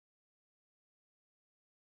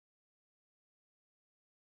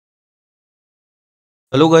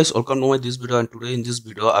Hello guys, welcome to my this video, and today in this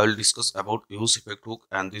video I will discuss about use effect hook,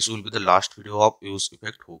 and this will be the last video of use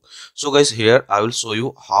effect hook. So guys, here I will show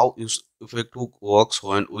you how use effect hook works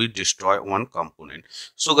when we destroy one component.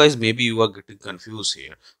 So guys, maybe you are getting confused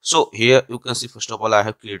here. So here you can see, first of all, I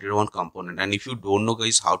have created one component, and if you don't know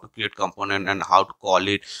guys how to create component and how to call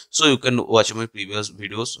it, so you can watch my previous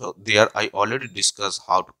videos. So there I already discussed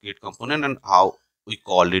how to create component and how we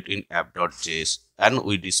call it in app.js and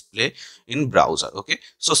we display in browser. Okay,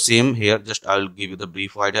 so same here, just I will give you the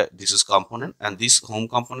brief idea. This is component, and this home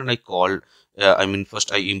component I called,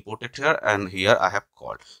 first I imported here, and here I have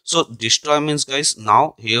called. So destroy means guys,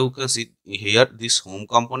 now here you can see here this home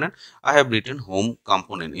component, I have written home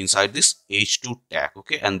component inside this h2 tag.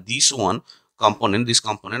 Okay, and this one component, this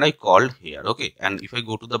component I called here. Okay, and if I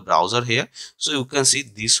go to the browser here, so you can see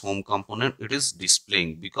this home component, it is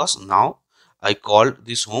displaying because now I called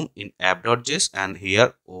this home in app.js, and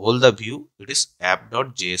here all the view it is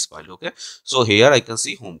app.js file. Okay, so here I can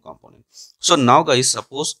see home component. So now guys,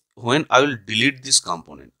 suppose when I will delete this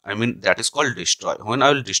component, that is called destroy. When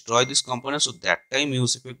I will destroy this component, so that time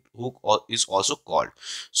use effect hook is also called.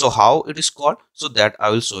 So how it is called, so that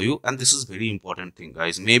I will show you, and this is very important thing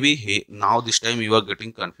guys. Maybe hey, now this time you are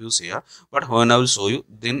getting confused here, but when I will show you,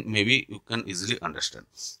 then maybe you can easily understand.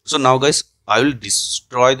 So now guys, I will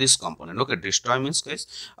destroy this component. Okay, destroy means guys,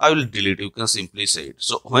 I will delete. You can simply say it.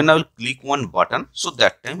 So when I will click one button, so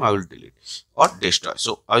that time I will delete or destroy.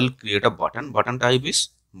 So I will create a button. Button type is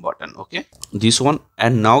button. Okay, this one.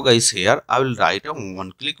 And now guys, here I will write a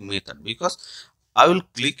one click method because I will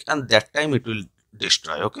click and that time it will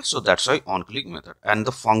destroy. Okay, so that's why on click method, and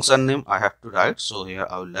the function name I have to write. So here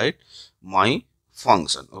I will write my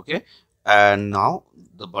function. Okay, and now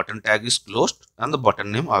the button tag is closed, and the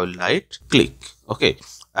button name I will write click. Okay,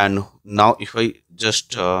 and now if I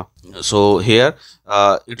just so here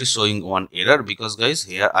it is showing one error because guys,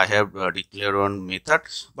 here I have declared one method,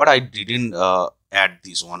 but I didn't add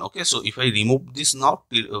this one. Okay, so if I remove this now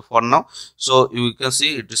for now, so you can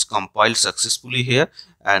see it is compiled successfully here.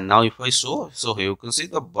 And now if I show, so here you can see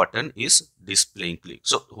the button is displaying click.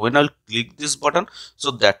 So when I'll click this button,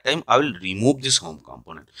 so that time I will remove this home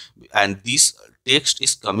component, and this text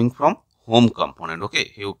is coming from home component.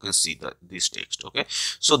 Okay, here you can see this text. Okay,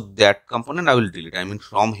 so that component I will delete.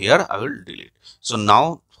 From here I will delete. So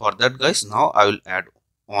now for that guys, now I will add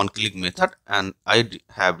on click method, and I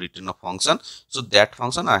have written a function, so that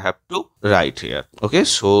function I have to write here. Okay,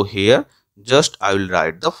 so here just I will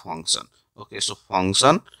write the function. Okay, so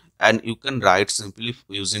function, and you can write simply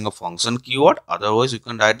using a function keyword, otherwise you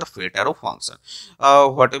can write the fat arrow function.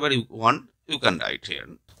 Whatever you want you can write here.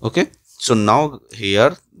 Okay, so now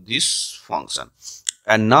here this function,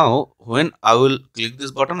 and now when I will click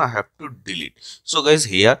this button I have to delete. So guys,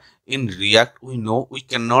 here in React we know we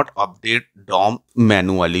cannot update DOM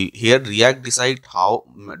manually. Here React decide how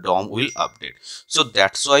DOM will update. So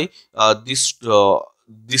that's why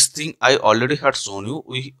this thing I already had shown you.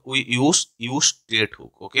 We use state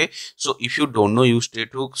hook. Okay, so if you don't know use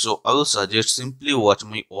state hook, so I will suggest simply watch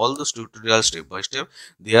my all those tutorials step by step.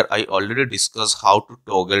 There I already discussed how to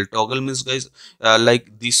toggle means guys,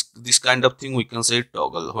 like this kind of thing we can say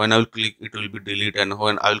toggle. When I will click it will be delete, and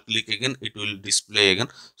when I will click again it will display again.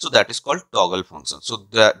 So that is called toggle function. So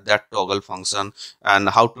that toggle function, and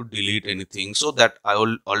how to delete anything, so that I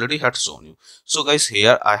will already had shown you. So guys,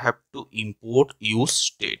 here I have to import use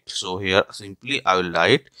state. So here simply I will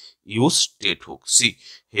write use state hook. See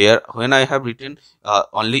here, when I have written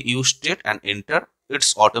only use state and enter,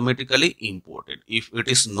 it's automatically imported. If it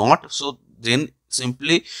is not, so then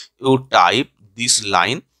simply you type this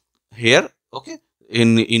line here. Okay,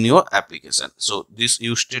 in your application. So this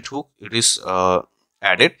use state hook, it is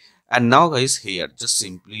added. And now guys, here just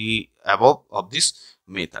simply above of this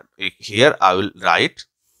method, here I will write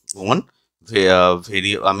one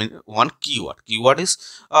one keyword is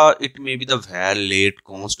it may be the var late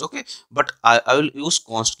const. Okay, but I will use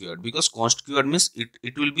const keyword because const keyword means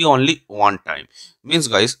it will be only one time. Means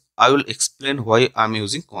guys, I will explain why I'm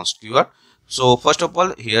using const keyword. So first of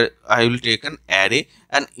all, here I will take an array,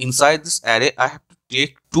 and inside this array I have to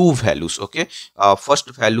take two values. Okay, first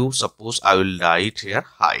value, suppose I will write here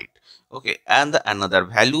height. Okay, and the another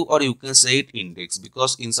value, or you can say it index,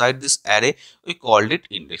 because inside this array we called it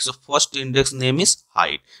index. So first index name is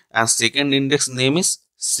height, and second index name is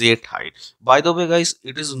set height. By the way guys,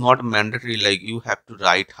 it is not mandatory like you have to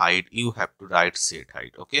write height, you have to write set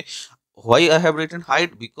height. Okay, why I have written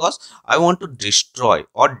height? Because I want to destroy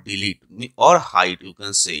or delete or hide, you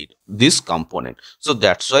can say it, this component. So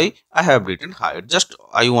that's why I have written height. Just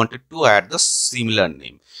I wanted to add the similar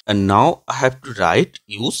name. And now I have to write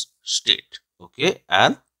use state. Okay,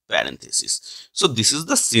 and parenthesis. So this is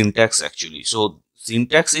the syntax actually. So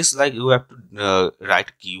syntax is like you have to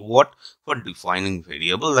write keyword for defining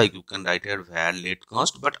variable. Like you can write here var let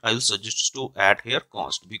const, but I will suggest to add here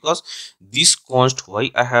const, because this const,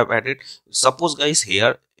 why I have added, suppose guys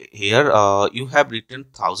here you have written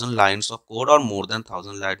 1,000 lines of code or more than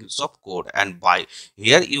 1,000 lines of code, and by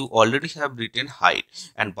here you already have written height,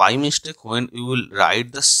 and by mistake when you will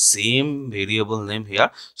write the same variable name here,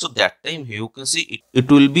 so that time you can see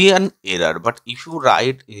it will be an error. But if you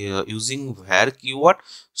write using var keyword,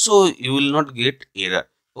 so you will not get error.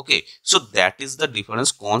 Okay, so that is the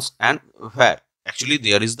difference const and var. Actually,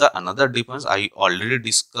 there is the another difference. I already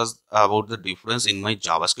discussed about the difference in my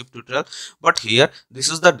JavaScript tutorial, but here this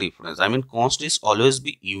is the difference. I mean, const is always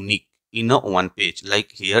be unique in a one page.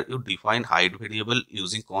 Like here you define height variable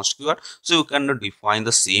using const keyword, so you cannot define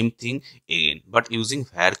the same thing again, but using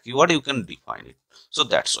var keyword you can define it. So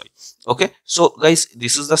that's why. Okay, so guys,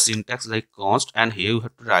 this is the syntax like const, and here you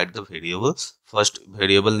have to write the variables. First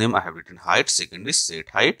variable name I have written height, second is set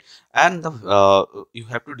height, and the you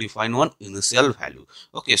have to define one initial value.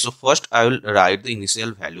 Okay, so first I will write the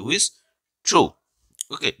initial value is true.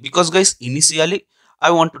 Okay, because guys, initially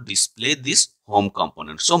I want to display this home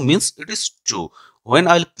component, so means it is true. When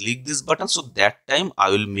I will click this button, so that time I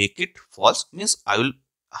will make it false, means I will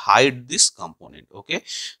hide this component. Okay,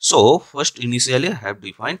 so first initially I have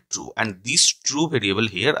defined true, and this true variable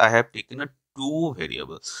here I have taken a two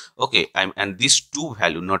variable. Okay, and this two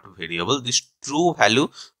value, not variable, this true value,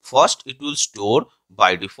 first it will store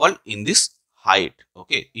by default in this height.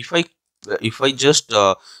 Okay, if I just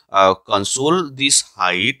console this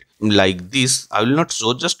height like this, I will not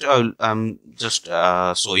show, just I'm just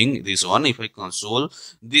showing this one. If I console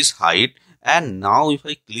this height, and now if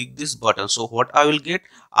I click this button, so what I will get,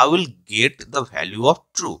 I will get the value of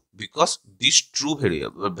true, because this true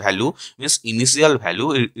variable value means initial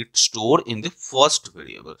value, it stored in the first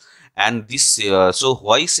variable. And this so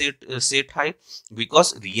why set height,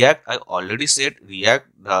 because React, I already said React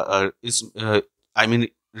is I mean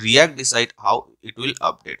React decide how it will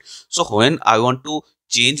update. So when I want to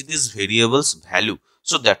change this variable's value,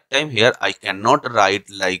 so that time here I cannot write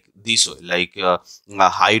like this way, like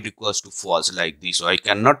height equals to false like this. So I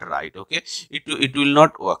cannot write. Okay, it will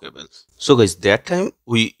not workable. So guys, that time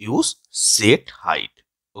we use set height.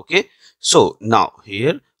 Okay, so now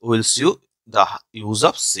here we will see the use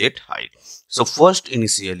of set height. So first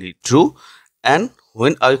initially true, and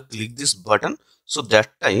when I click this button, so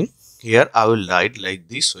that time here I will write like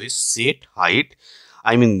this way, set height,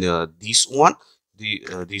 I mean this one,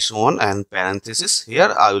 this one, and parenthesis,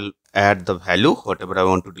 here I will add the value whatever I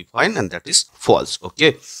want to define, and that is false.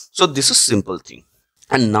 Okay, so this is simple thing.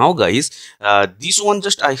 And now guys, this one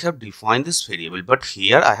just I have defined this variable, but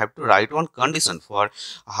here I have to write one condition for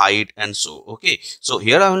height and so. Okay, so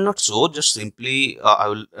here I will not show, just simply I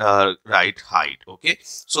will write height. Okay,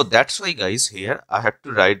 so that's why guys, here I have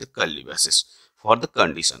to write the curly braces for the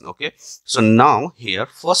condition. Okay, so now here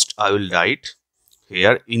first I will write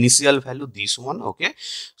here initial value, this one. Okay,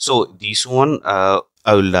 so this one I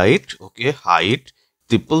will write, okay, height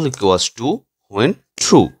triple equals to when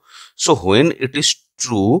true. So when it is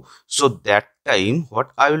true, so that time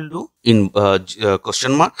what I will do in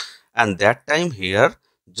question mark, and that time here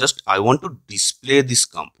just I want to display this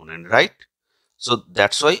component, right? So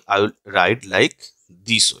that's why I will write like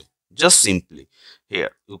this way, just simply.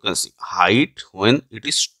 Here you can see height when it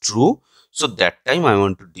is true, so that time I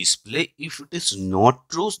want to display. If it is not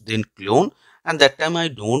true, then clone, and that time I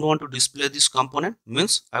don't want to display this component,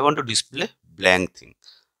 means I want to display blank thing,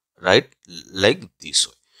 right, like this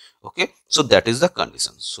way. Okay, so that is the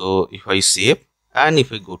condition. So if I save and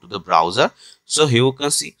if I go to the browser, so here you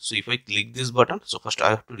can see, so if I click this button, so first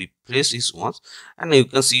I have to refresh this once, and you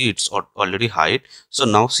can see it's already height. So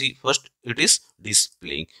now see, first it is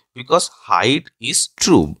displaying because height is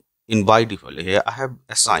true in by default. Here I have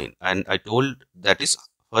assigned, and I told that is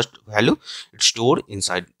first value, it's stored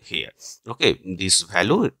inside here. Okay, this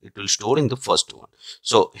value it will store in the first one.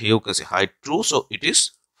 So here you can see height true, so it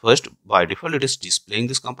is first by default it is displaying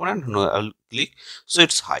this component. Now I'll click, so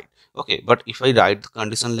it's height. Okay, but if I write the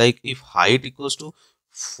condition like if height equals to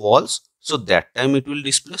false, so that time it will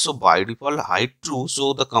display. So by default height true,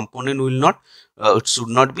 so the component will not it should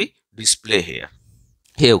not be display here.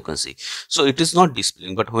 Here you can see, so it is not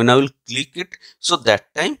displaying, but when I will click it, so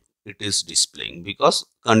that time it is displaying, because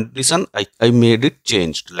condition I made it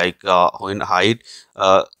changed, like when height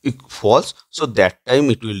false, so that time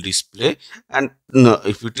it will display, and no,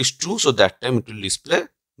 if it is true, so that time it will display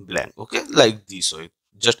blank. Okay, like this way.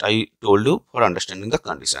 just I told you for understanding the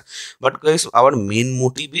condition. But guys, our main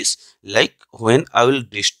motive is like when I will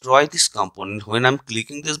destroy this component, when I'm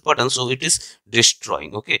clicking this button, so it is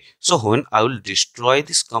destroying. Okay, so when I will destroy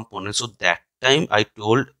this component, so that time I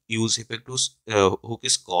told use effect hook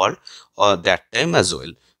is called that time as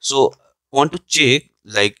well. So want to check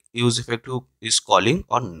like use effect hook is calling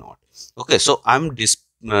or not. Okay, so I'm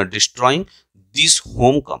destroying this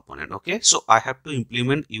home component. Okay, so I have to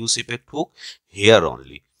implement use effect hook here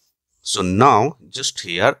only. So now just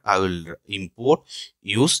here I will import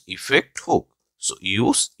use effect hook. So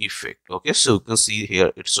use effect. Okay, so you can see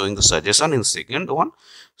here it's showing the suggestion in second one.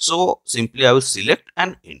 So simply I will select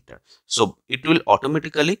and enter. So it will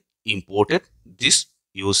automatically import it this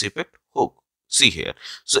use effect hook. See here.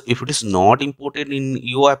 So if it is not imported in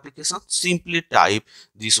your application, simply type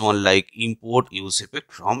this one like import use effect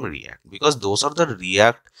from React, because those are the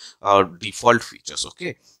React default features.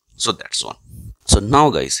 Okay, so that's one. So now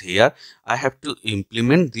guys, here I have to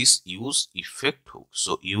implement this use effect hook.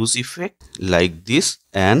 So use effect like this,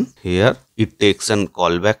 and here it takes an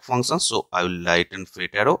callback function. So I will write an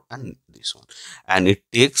fat arrow and this one, and it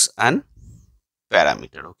takes an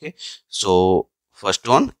parameter. Okay, so first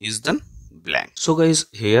one is then blank. So guys,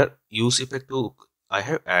 here use effect hook I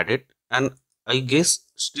have added, and I guess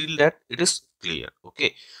still that it is clear.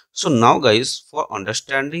 Okay, so now guys, for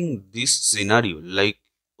understanding this scenario, like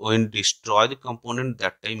when destroy the component,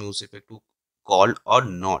 that time use effect hook called or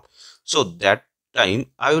not, so that time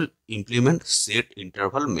I will implement set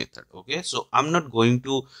interval method. Okay, so I'm not going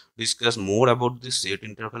to discuss more about this set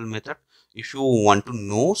interval method. If you want to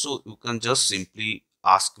know, so you can just simply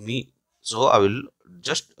ask me, so I will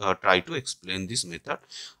just try to explain this method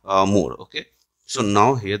more. Okay, so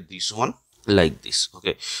now here this one like this.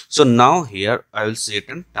 Okay, so now here I will set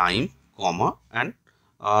an time comma and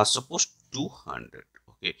suppose 200.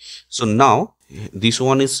 Okay, so now this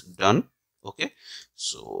one is done. Okay,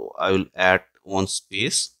 so I will add one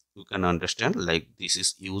space. You can understand like this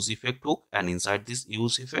is use effect hook, and inside this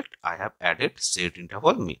use effect I have added set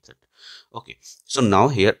interval method. Okay, so now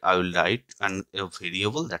here I will write a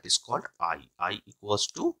variable that is called I equals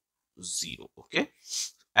to 0. Okay,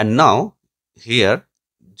 and now here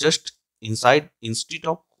just inside, instead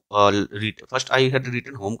of first I had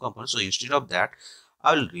written home component, so instead of that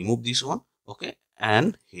I will remove this one. Okay,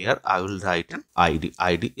 and here I will write an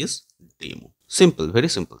id is demo. Simple, very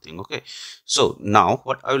simple thing. Okay, so now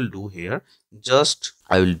what I will do here, just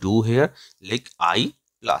I will do here like I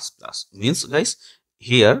plus plus, means guys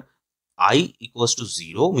here I equals to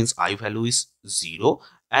 0 means I value is 0,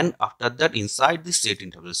 and after that inside the set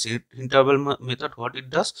interval method, what it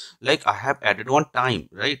does, like I have added one time,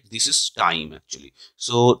 right? This is time actually.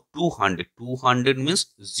 So 200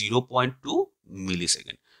 means 0.2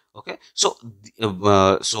 millisecond. Okay, so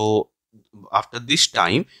so after this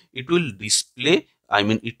time it will display, I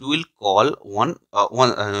mean it will call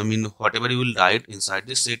I mean whatever you will write inside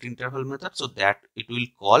this set interval method, so that it will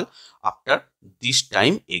call after this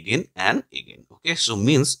time again and again. Okay, so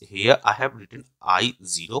means here I have written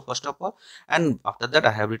I0 first of all, and after that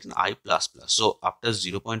I have written I plus plus. So after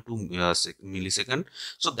 0.2 millisecond,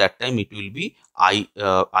 so that time it will be I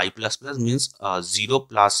plus plus, means 0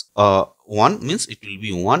 plus 1 means it will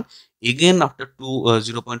be 1. Again after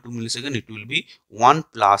 0.2 millisecond it will be 1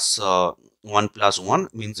 plus 1 plus 1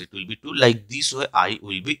 means it will be 2. Like this way I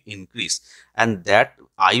will be increased, and that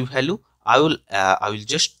I value I will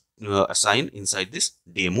just assign inside this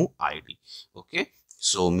demo id. Okay,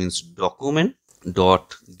 so means document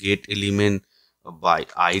dot get element by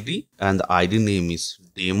id, and the id name is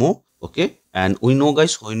demo. Okay, and we know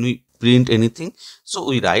guys, when we print anything, so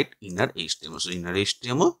we write inner html, so inner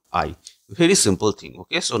html I. Very simple thing.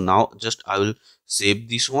 Okay, so now just I will save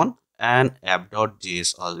this one, and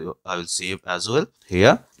app.js I will save as well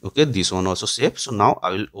here. Okay, this one also save. So now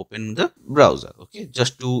I will open the browser. Okay,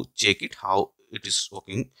 just to check it how it is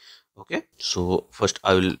working. Okay, so first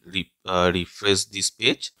I will refresh this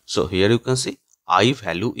page. So here you can see I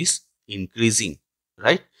value is increasing,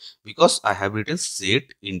 right? Because I have written set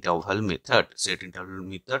interval method. Set interval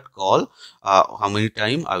method call how many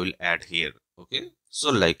time I will add here. Okay, so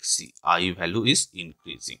like see I value is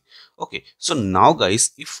increasing. Okay, so now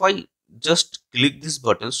guys, if I just click this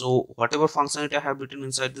button, so whatever functionality I have written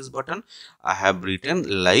inside this button, I have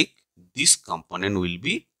written like this component will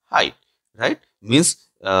be hide, right? Means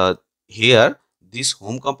here this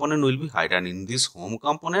home component will be hide, and in this home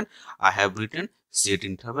component I have written set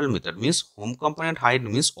interval method, means home component hide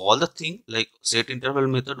means all the thing like set interval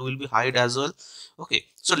method will be hide as well. Okay,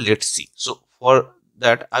 so let's see. So for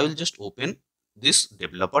that I will just open this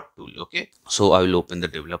developer tool. Okay, so I will open the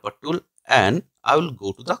developer tool, and I will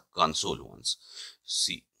go to the console once.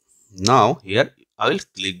 see, now here I will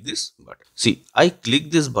click this button. See, I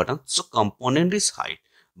click this button, so component is hide.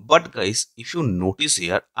 But guys, if you notice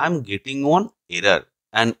here, I'm getting one error.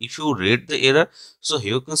 And if you read the error, so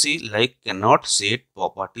here you can see like cannot set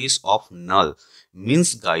properties of null.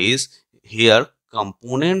 Means guys, here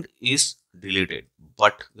component is deleted,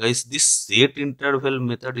 but guys this set interval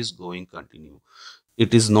method is going continue.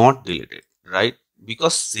 It is not deleted, right?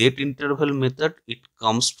 Because set interval method, it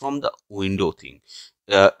comes from the window thing.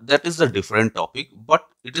 That is a different topic, but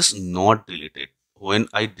it is not deleted. When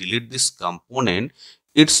I delete this component,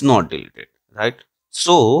 it's not deleted, right?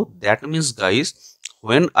 So that means guys,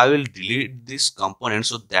 when I will delete this component,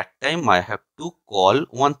 so that time I have to call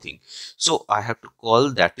one thing. So I have to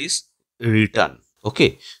call that is return.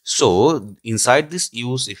 Okay, so inside this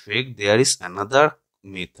use effect there is another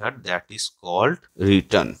method that is called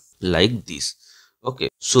return, like this. Okay,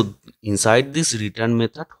 so inside this return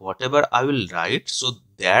method, whatever I will write, so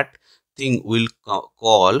that thing will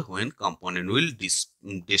call when component will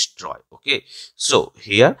destroy. Okay, so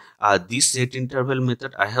here this set interval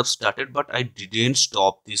method I have started, but I didn't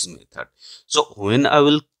stop this method. So when I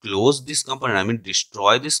will close this component, I mean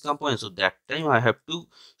destroy this component, so that time I have to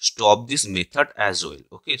stop this method as well.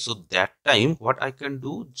 Okay, so that time what I can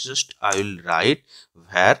do, just I will write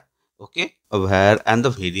where. Okay, where, and the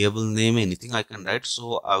variable name anything I can write.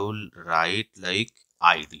 So I will write like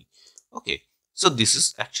id. Okay, so this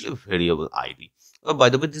is actually variable id. By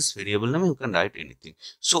the way, this variable name you can write anything.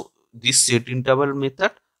 So this set interval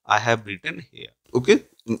method I have written here. Okay,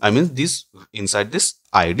 I mean this inside this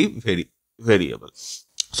id variable.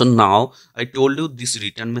 So now I told you this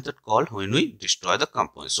return method called when we destroy the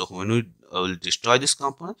component. So when we will destroy this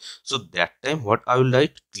component, so that time what I will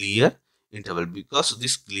write clear interval, because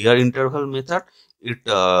this clear interval method, it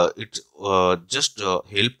just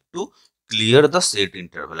help to clear the set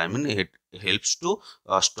interval. I mean it helps to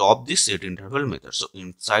stop this set interval method. So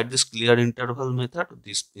inside this clear interval method,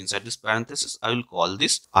 this inside this parenthesis I will call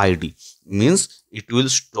this id, means it will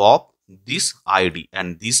stop this id,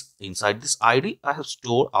 and this inside this id I have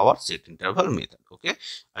stored our set interval method. Okay,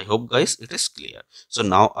 I hope guys it is clear. So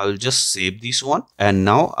now I will just save this one, and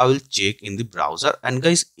now I will check in the browser. And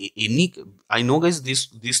guys, any, I know guys,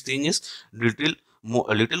 this thing is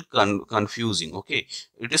a little confusing. Okay,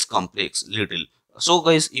 it is complex little. So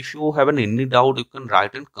guys, if you have any doubt, you can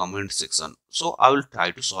write in comment section, so I will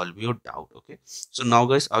try to solve your doubt. Okay, so now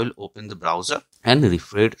guys, I will open the browser and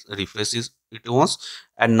refresh it once.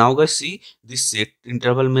 And now guys, see this set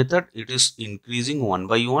interval method, it is increasing one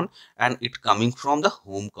by one, and it coming from the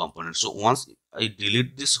home component. So once I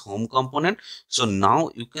delete this home component, so now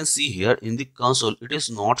you can see here in the console it is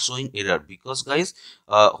not showing error, because guys,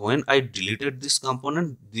 when I deleted this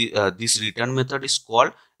component, this return method is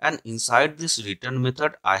called, and inside this return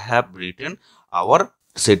method I have written our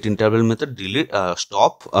set interval method delete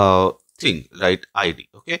stop thing, right, id.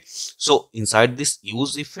 Okay, so inside this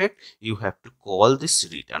use effect you have to call this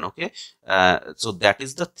return. Okay, so that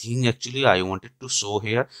is the thing actually I wanted to show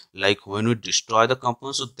here. Like when we destroy the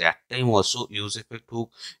component, so that time also use effect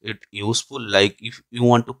hook it useful. Like if you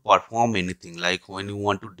want to perform anything, like when you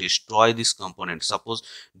want to destroy this component, suppose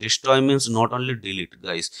destroy means not only delete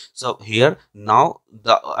guys. So here now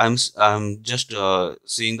the I'm just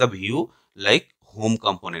seeing the view like home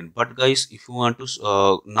component, but guys, if you want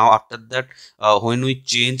to now after that, when we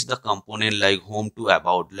change the component like home to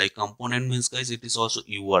about, like component means guys it is also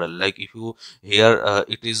url. Like if you here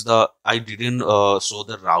it is the, I didn't show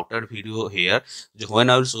the router video here. When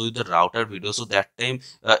I will show you the router video, so that time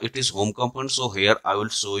it is home component. So here I will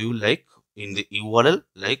show you like in the url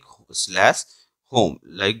like slash home,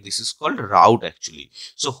 like this is called route actually.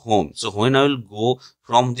 So home, so when I will go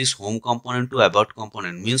from this home component to about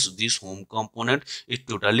component, means this home component is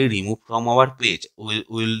totally removed from our page. We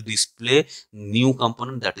will display new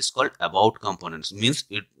component that is called about components, means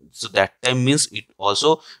it. So that time means it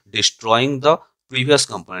also destroying the previous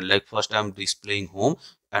component. Like first I'm displaying home,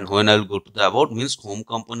 and when I will go to the about, means home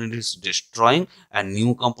component is destroying and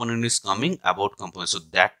new component is coming about component. So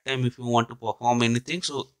that time if you want to perform anything,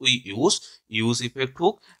 so we use effect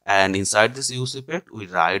hook, and inside this use effect we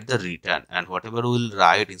write the return, and whatever we will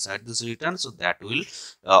write inside this return, so that will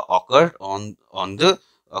occur on the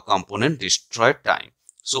component destroy time.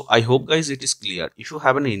 So I hope guys it is clear. If you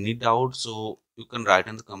have any doubt, so you can write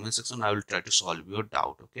in the comment section. I will try to solve your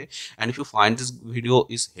doubt. Okay, and if you find this video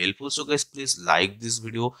is helpful, so guys please like this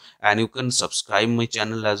video, and you can subscribe my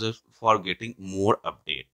channel as well for getting more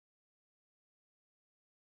update.